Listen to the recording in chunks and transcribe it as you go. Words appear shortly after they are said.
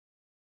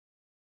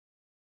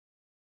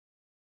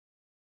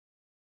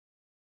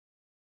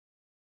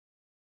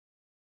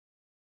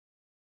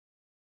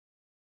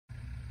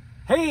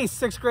Hey,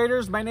 sixth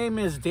graders, my name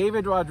is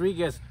David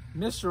Rodriguez.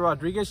 Mr.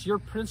 Rodriguez, your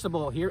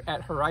principal here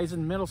at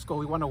Horizon Middle School.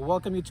 We want to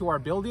welcome you to our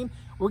building.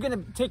 We're going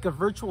to take a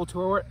virtual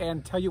tour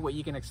and tell you what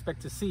you can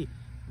expect to see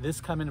this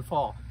coming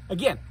fall.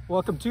 Again,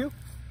 welcome to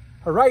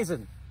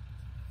Horizon.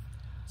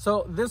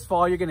 So this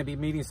fall, you're going to be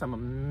meeting some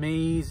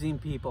amazing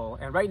people.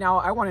 And right now,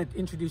 I want to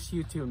introduce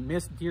you to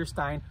Miss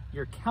Deerstein,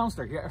 your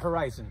counselor here at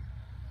Horizon.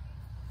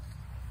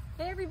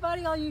 Hey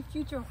everybody, all you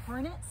future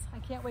Hornets. I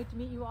can't wait to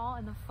meet you all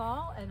in the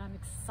fall, and I'm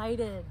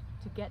excited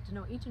to get to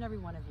know each and every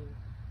one of you.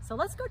 So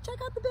let's go check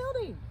out the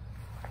building.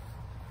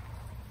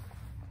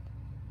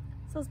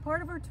 So as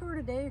part of our tour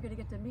today, you're going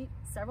to get to meet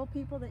several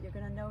people that you're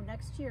going to know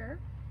next year.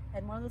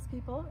 And one of those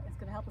people that's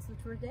going to help us with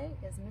the tour today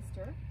is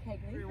Mr.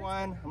 Kegley.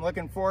 Everyone, I'm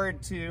looking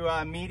forward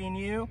to meeting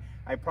you.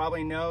 I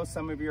probably know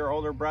some of your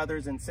older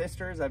brothers and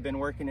sisters. I've been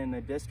working in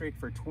the district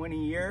for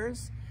 20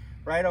 years.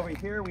 Right over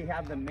here, we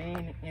have the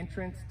main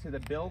entrance to the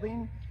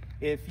building.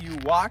 If you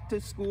walk to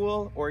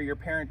school or your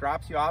parent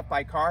drops you off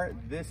by car,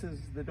 this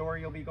is the door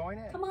you'll be going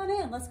in. Come on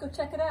in, let's go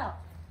check it out.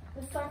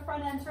 This is our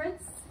front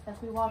entrance as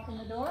we walk in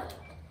the door.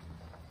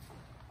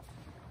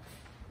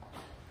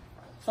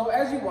 So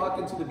as you walk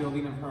into the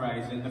building of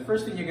Horizon, the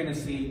first thing you're going to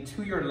see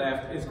to your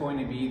left is going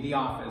to be the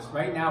office.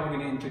 Right now, we're going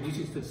to introduce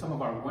you to some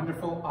of our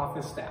wonderful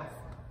office staff.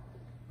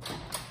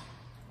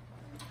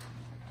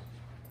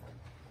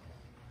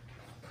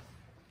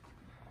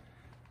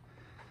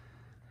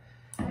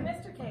 I'm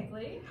Mr.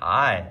 Kegley.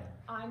 Hi.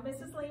 I'm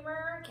Mrs.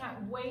 Lemer.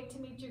 Can't wait to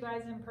meet you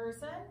guys in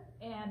person.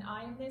 And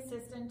I'm the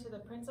assistant to the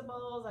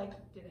principals. I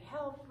do the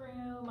health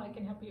room. I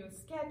can help you with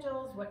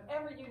schedules,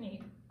 whatever you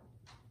need.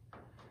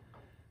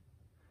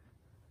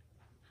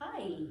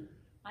 Hi,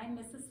 I'm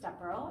Mrs.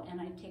 Stepperow,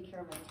 and I take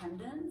care of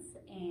attendance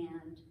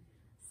and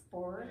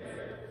sports.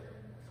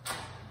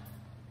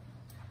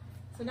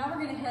 So now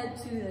we're going to head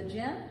to the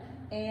gym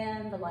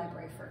and the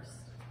library first.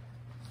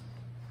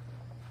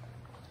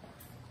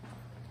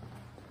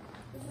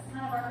 This is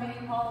kind of our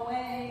main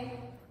hallway.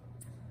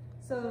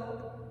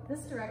 So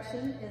this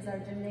direction is our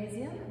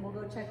gymnasium. We'll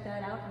go check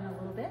that out in a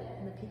little bit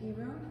in the PE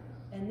room.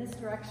 And this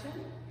direction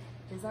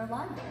is our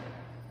library.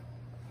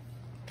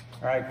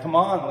 All right, come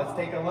on, let's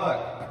take a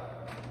look.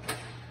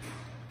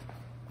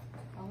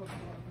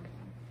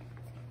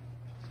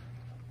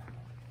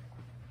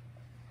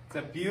 It's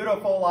a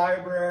beautiful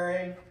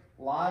library,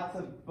 lots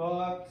of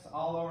books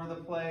all over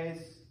the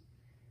place.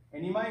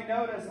 And you might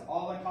notice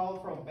all the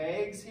colorful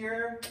bags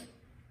here.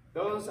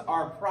 Those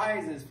are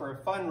prizes for a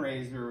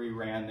fundraiser we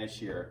ran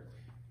this year.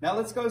 Now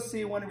let's go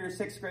see one of your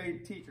sixth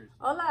grade teachers.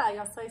 Hola,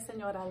 yo soy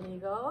Señora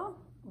Ligo.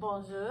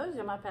 Bonjour,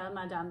 je m'appelle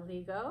Madame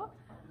Ligo.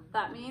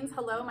 That means,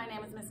 hello, my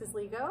name is Mrs.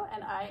 Ligo,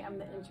 and I am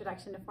the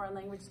Introduction to Foreign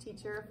Language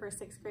teacher for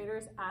sixth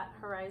graders at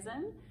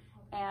Horizon.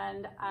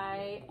 And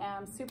I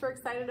am super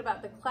excited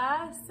about the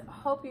class.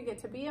 Hope you get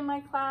to be in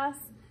my class.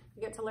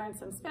 You get to learn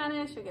some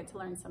Spanish, you get to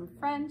learn some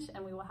French,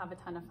 and we will have a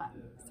ton of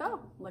fun. So,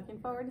 looking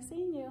forward to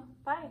seeing you.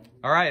 Bye.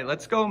 All right,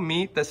 let's go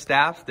meet the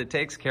staff that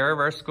takes care of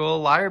our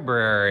school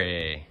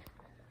library.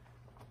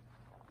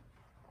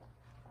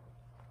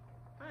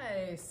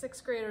 Hi,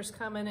 sixth graders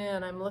coming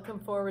in. I'm looking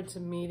forward to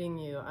meeting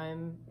you.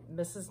 I'm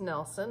Mrs.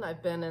 Nelson.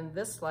 I've been in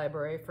this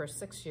library for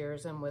 6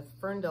 years and with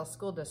Ferndale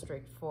School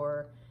District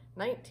for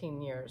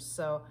 19 years.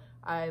 So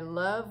I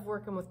love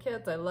working with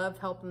kids. I love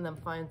helping them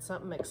find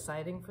something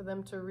exciting for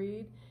them to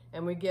read.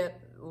 And we get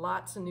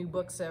lots of new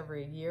books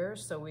every year.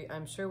 So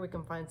I'm sure we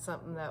can find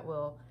something that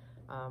will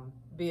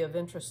be of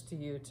interest to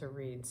you to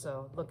read.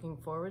 So looking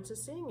forward to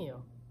seeing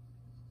you.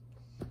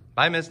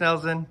 Bye, Miss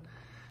Nelson.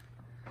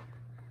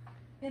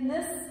 In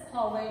this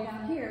hallway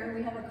down here,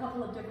 we have a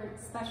couple of different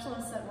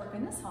specialists that work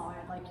in this hallway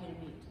I'd like you to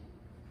meet.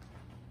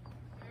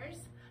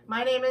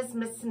 My name is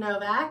Miss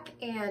Novak,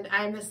 and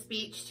I'm the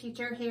speech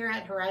teacher here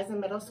at Horizon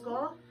Middle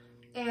School.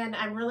 And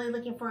I'm really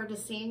looking forward to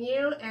seeing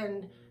you,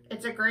 and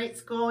it's a great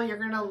school. You're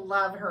gonna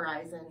love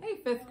Horizon. Hey,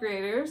 fifth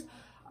graders.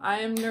 I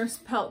am Nurse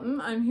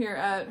Pelton. I'm here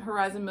at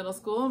Horizon Middle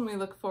School, and we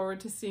look forward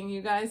to seeing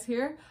you guys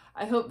here.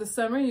 I hope this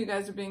summer you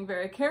guys are being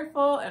very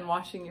careful and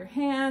washing your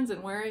hands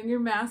and wearing your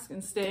mask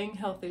and staying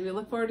healthy. We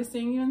look forward to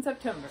seeing you in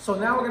September. So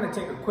now we're going to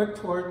take a quick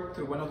tour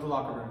through one of the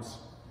locker rooms.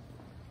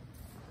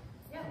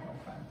 I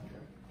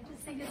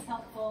just think it's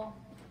helpful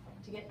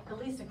to get at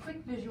least a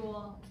quick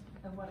visual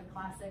of what a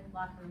classic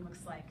locker room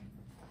looks like.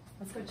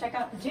 Let's go check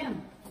out the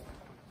gym.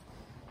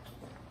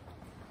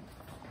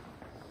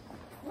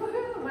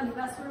 Woohoo! One of the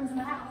best rooms in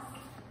the house.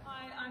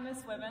 Hi, I'm Miss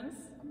Wibbins.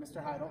 I'm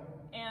Mr. Heidel.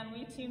 And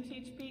we team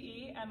teach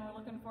PE, and we're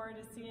looking forward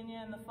to seeing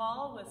you in the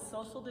fall with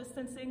social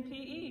distancing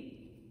PE.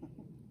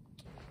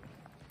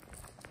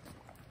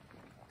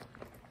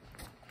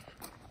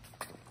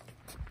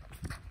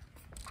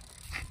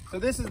 So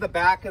this is the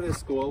back of the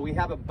school. We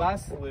have a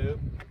bus loop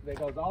that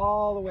goes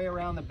all the way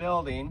around the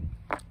building.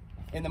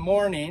 In the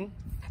morning,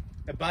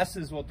 the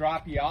buses will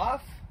drop you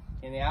off.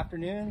 In the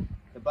afternoon,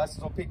 the buses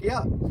will pick you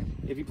up.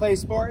 If you play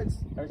sports,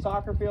 our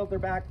soccer fields are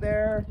back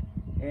there,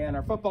 and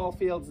our football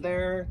field's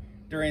there.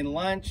 During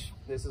lunch,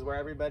 this is where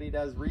everybody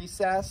does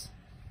recess.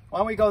 Why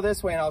don't we go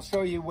this way and I'll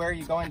show you where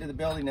you go into the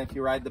building if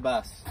you ride the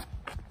bus.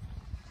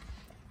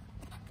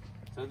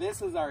 So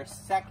this is our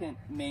second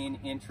main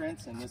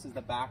entrance, and this is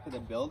the back of the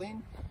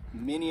building.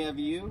 Many of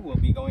you will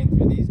be going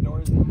through these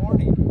doors in the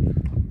morning.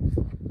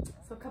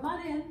 So come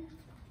on in.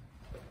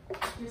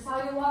 Here's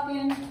how you walk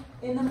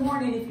in the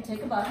morning if you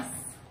take a bus.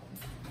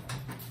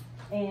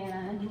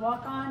 And you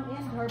walk on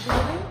into our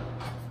building,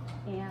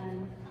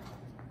 and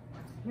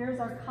here's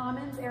our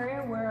commons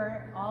area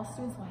where all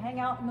students will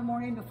hang out in the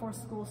morning before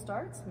school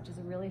starts, which is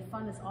really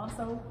fun. It's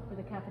also where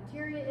the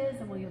cafeteria is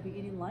and where you'll be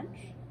eating lunch.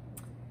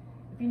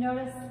 If you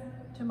notice,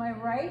 to my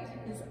right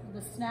is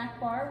the snack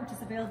bar, which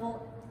is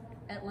available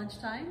at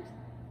lunchtime.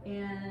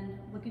 And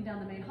looking down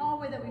the main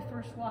hallway that we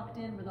first walked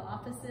in where the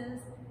office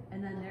is,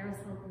 and then there's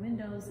the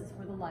windows is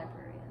where the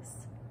library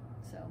is.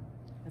 So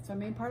that's our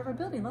main part of our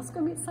building. Let's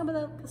go meet some of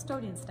the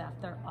custodian staff.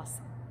 They're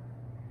awesome.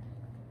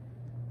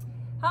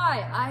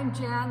 Hi, I'm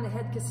Jan, the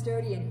head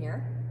custodian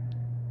here.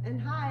 And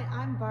hi,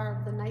 I'm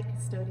Barb, the night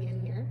custodian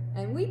here.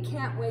 And we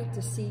can't wait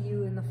to see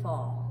you in the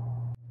fall.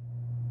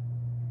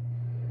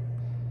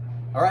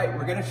 All right,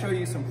 we're going to show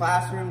you some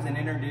classrooms and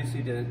introduce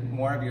you to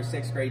more of your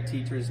 6th grade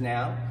teachers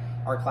now.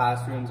 Our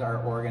classrooms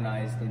are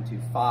organized into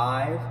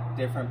 5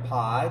 different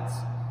pods.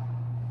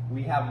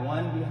 We have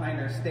one behind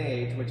our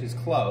stage, which is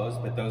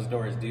closed, but those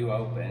doors do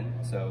open.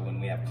 So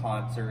when we have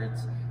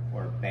concerts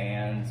or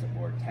bands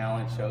or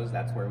talent shows,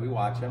 that's where we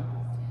watch them.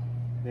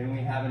 Then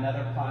we have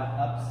another pod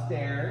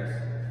upstairs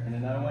and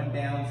another one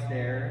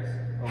downstairs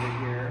over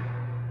here.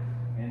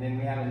 And then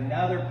we have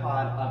another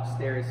pod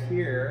upstairs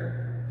here.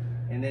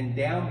 And then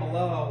down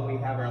below, we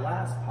have our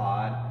last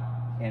pod,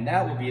 and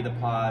that will be the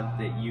pod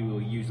that you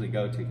will usually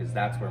go to because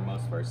that's where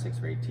most of our 6th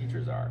grade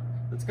teachers are.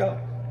 Let's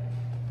go.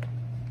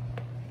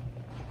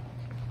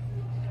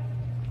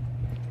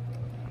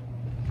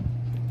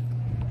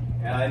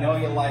 And I know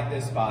you'll like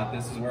this spot.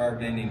 This is where our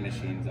vending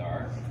machines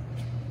are.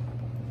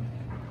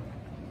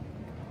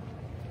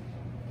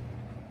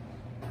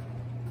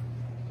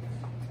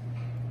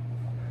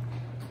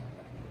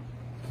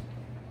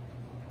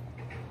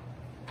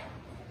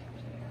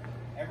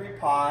 Every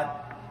pod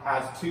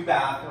has 2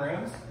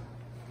 bathrooms.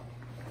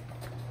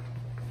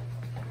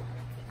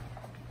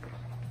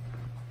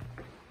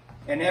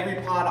 And every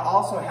pod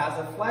also has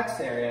a flex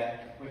area,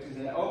 which is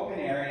an open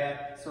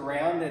area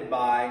surrounded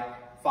by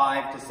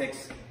 5 to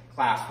 6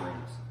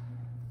 classrooms.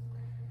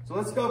 So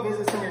let's go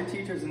visit some of your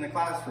teachers in the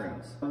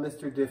classrooms. I'm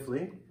Mr.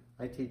 Diffley.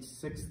 I teach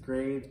 6th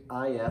grade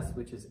IS,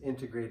 which is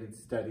Integrated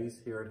Studies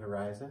here at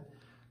Horizon.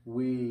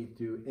 We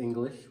do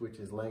English, which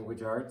is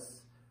language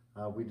arts.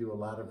 We do a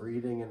lot of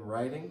reading and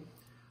writing.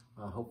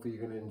 Hopefully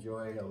you're going to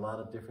enjoy a lot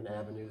of different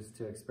avenues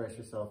to express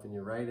yourself in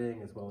your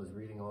writing, as well as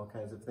reading all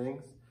kinds of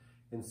things.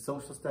 In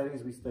social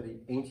studies, we study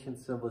ancient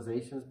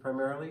civilizations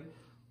primarily,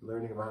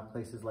 learning about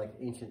places like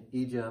ancient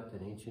Egypt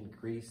and ancient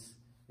Greece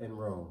and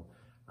Rome.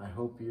 I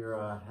hope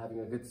you're having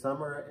a good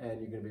summer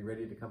and you're going to be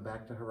ready to come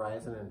back to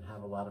Horizon and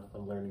have a lot of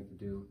fun learning to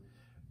do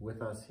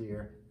with us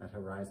here at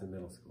Horizon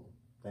Middle School.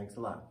 Thanks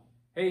a lot.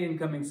 Hey,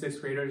 incoming 6th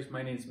graders,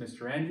 my name is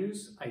Mr.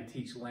 Andrews. I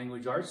teach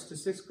language arts to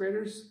 6th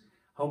graders.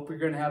 Hope you're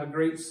going to have a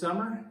great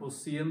summer. We'll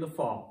see you in the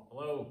fall.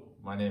 Hello,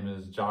 my name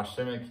is Josh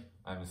Shimmick.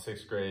 I'm a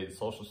 6th grade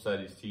social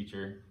studies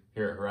teacher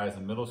here at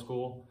Horizon Middle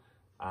School.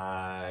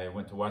 I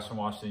went to Western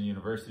Washington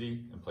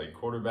University and played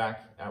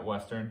quarterback at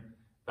Western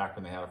back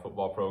when they had a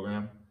football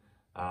program.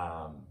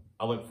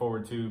 I look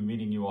forward to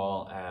meeting you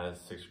all as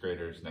 6th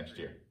graders next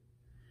year.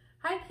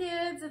 Hi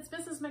kids, it's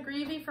Mrs.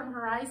 McGreevy from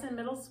Horizon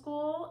Middle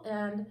School,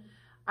 and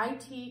I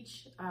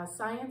teach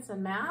science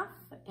and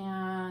math,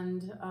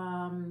 and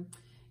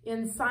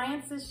in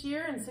science this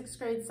year, in 6th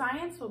grade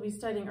science, we'll be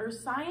studying earth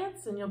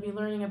science, and you'll be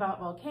learning about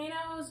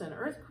volcanoes and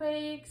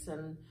earthquakes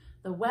and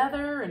the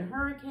weather and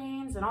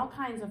hurricanes and all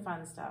kinds of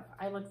fun stuff.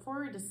 I look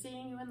forward to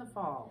seeing you in the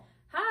fall.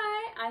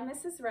 Hi, I'm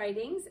Mrs.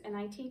 Ridings, and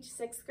I teach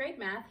 6th grade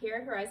math here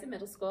at Horizon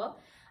Middle School.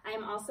 I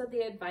am also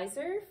the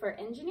advisor for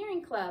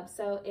Engineering Club,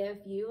 so if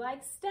you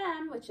like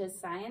STEM, which is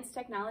science,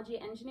 technology,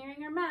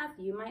 engineering, or math,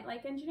 you might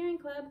like Engineering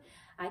Club.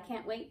 I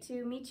can't wait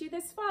to meet you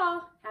this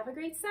fall. Have a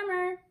great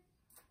summer.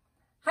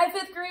 Hi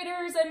 5th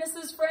graders, I'm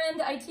Mrs. Friend.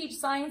 I teach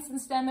science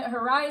and STEM at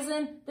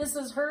Horizon. This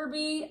is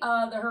Herbie,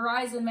 the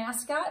Horizon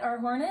mascot, our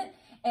hornet.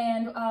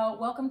 And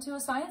welcome to a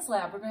science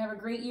lab. We're gonna have a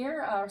great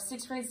year. Our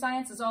 6th grade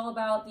science is all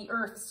about the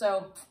earth,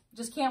 so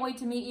just can't wait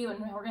to meet you,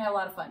 and we're gonna have a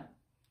lot of fun.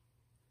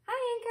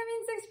 Hi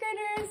incoming 6th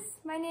graders,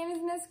 my name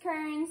is Miss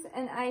Kearns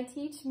and I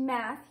teach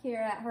math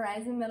here at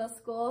Horizon Middle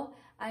School.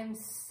 I'm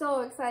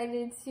so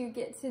excited to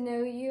get to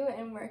know you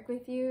and work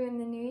with you in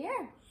the new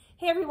year.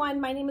 Hey everyone,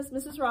 my name is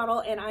Mrs.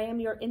 Roddle and I am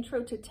your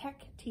Intro to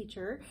Tech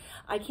teacher.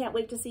 I can't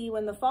wait to see you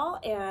in the fall,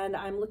 and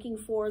I'm looking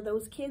for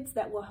those kids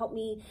that will help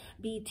me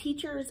be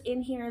teachers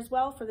in here as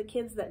well for the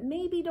kids that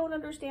maybe don't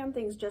understand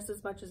things just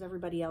as much as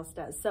everybody else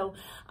does. So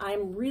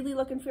I'm really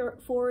looking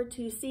forward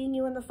to seeing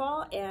you in the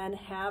fall, and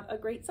have a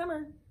great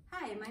summer.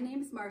 Hi, my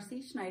name is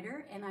Marcy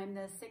Schneider and I'm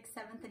the 6th,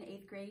 7th, and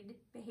 8th grade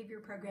behavior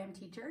program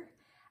teacher.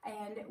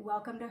 And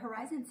welcome to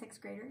Horizon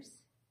 6th graders.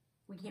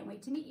 We can't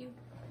wait to meet you.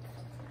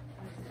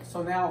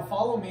 So now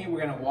follow me,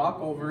 we're gonna walk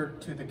over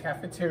to the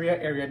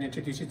cafeteria area and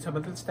introduce you to some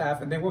of the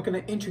staff, and then we're gonna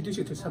introduce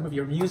you to some of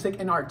your music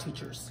and art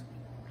teachers.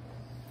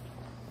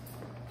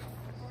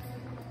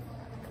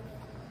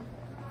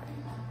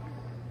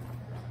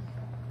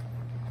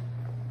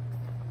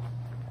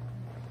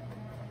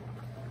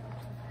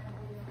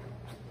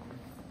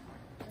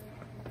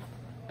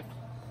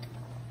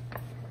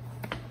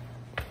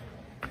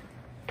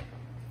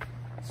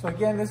 So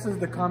again, this is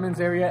the commons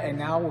area, and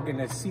now we're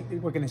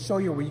gonna show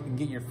you where you can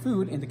get your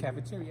food in the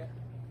cafeteria.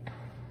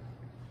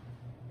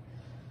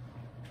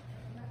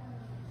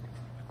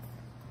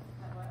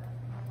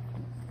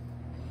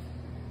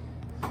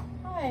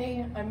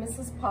 Hi, I'm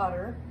Mrs.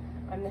 Potter.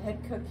 I'm the head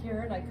cook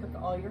here, and I cook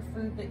all your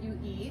food that you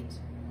eat.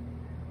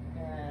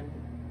 And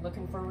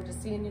looking forward to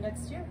seeing you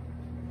next year.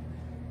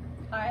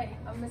 Hi,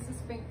 I'm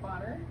Mrs. Fink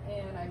Potter,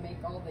 and I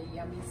make all the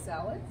yummy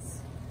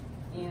salads.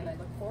 And I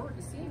look forward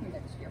to seeing you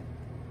next year.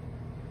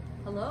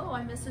 Hello,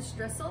 I'm Mrs.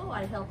 Strissel.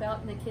 I help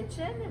out in the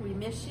kitchen. We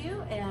miss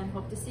you and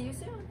hope to see you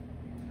soon.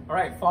 All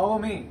right, follow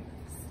me.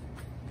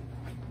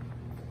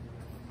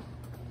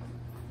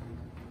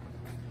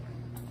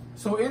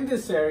 So in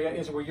this area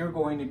is where you're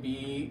going to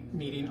be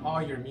meeting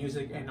all your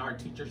music and art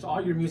teachers.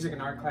 All your music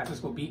and art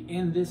classes will be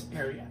in this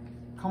area.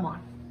 Come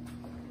on.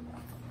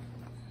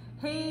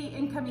 Hey,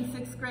 incoming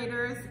 6th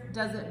graders,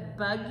 does it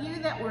bug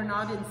you that we're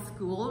not in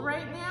school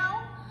right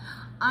now?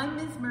 I'm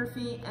Ms.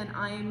 Murphy, and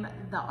I'm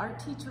the art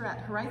teacher at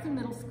Horizon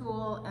Middle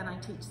School, and I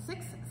teach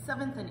 6th,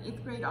 7th, and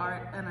 8th grade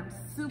art, and I'm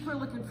super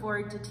looking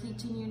forward to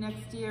teaching you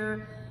next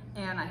year,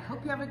 and I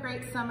hope you have a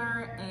great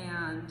summer,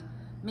 and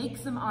make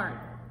some art.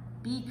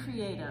 Be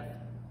creative.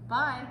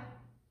 Bye.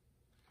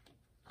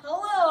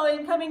 Hello,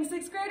 incoming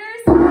 6th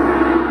graders.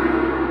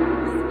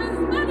 This is Ms.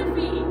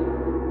 Menifee.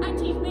 I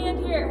teach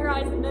band here at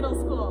Horizon Middle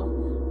School.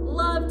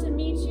 Love to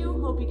meet you.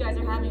 Hope you guys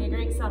are having a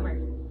great summer.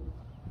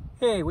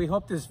 Hey, we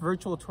hope this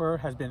virtual tour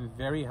has been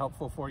very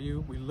helpful for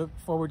you. We look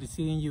forward to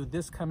seeing you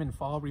this coming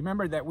fall.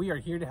 Remember that we are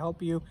here to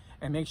help you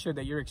and make sure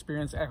that your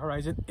experience at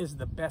Horizon is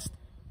the best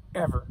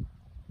ever.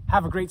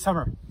 Have a great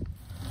summer.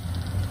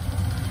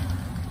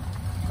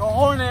 Go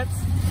Hornets!